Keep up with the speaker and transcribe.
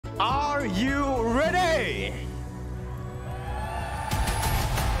Are you ready?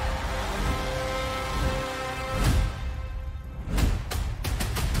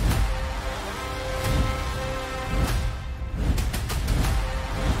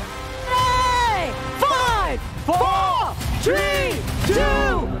 Hey! 5, 4, 3, 2,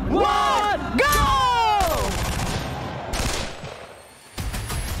 1, go!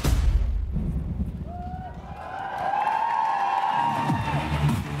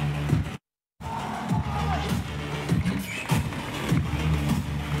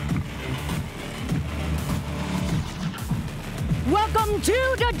 Welcome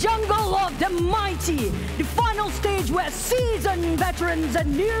to the jungle of the mighty, the final stage where seasoned veterans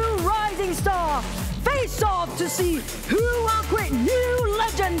and new rising stars face off to see who will create new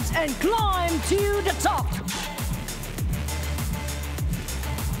legends and climb to the top.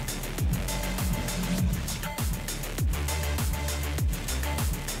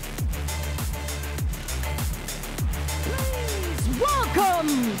 Please welcome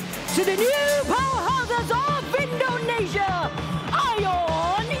to the new powerhouses of Indonesia,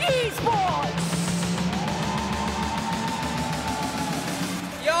 Ion Esports!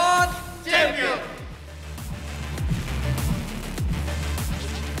 Your champion!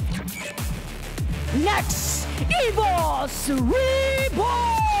 Next, EVOS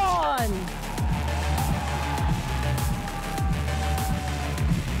Reborn!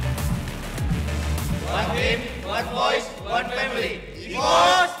 One team, one voice, one family.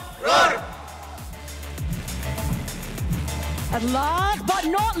 EVOS roar! And last but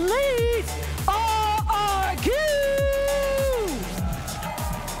not least, RRQ!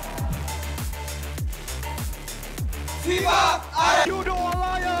 FIFA Judo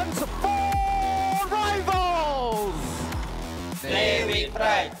Alliance for Rivals! Play with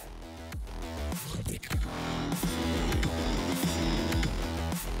pride.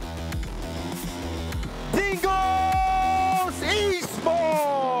 Tingos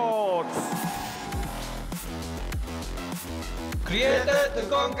Esports! Created to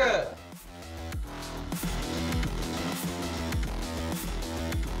conquer.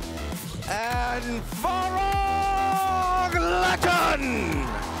 And Farag Legend!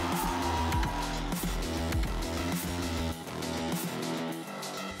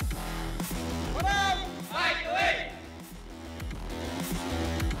 Fight away!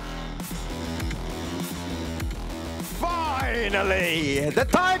 Finally, the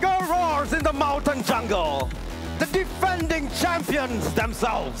tiger roars in the mountain jungle. The defending champions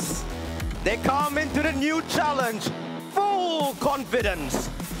themselves. They come into the new challenge, full confidence,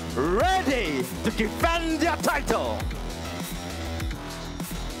 ready to defend their title.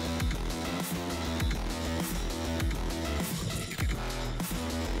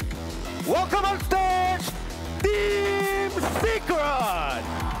 Welcome on stage, Team Secret!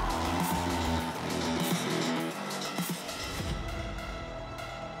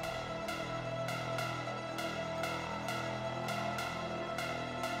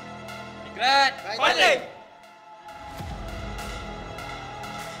 Great fighting!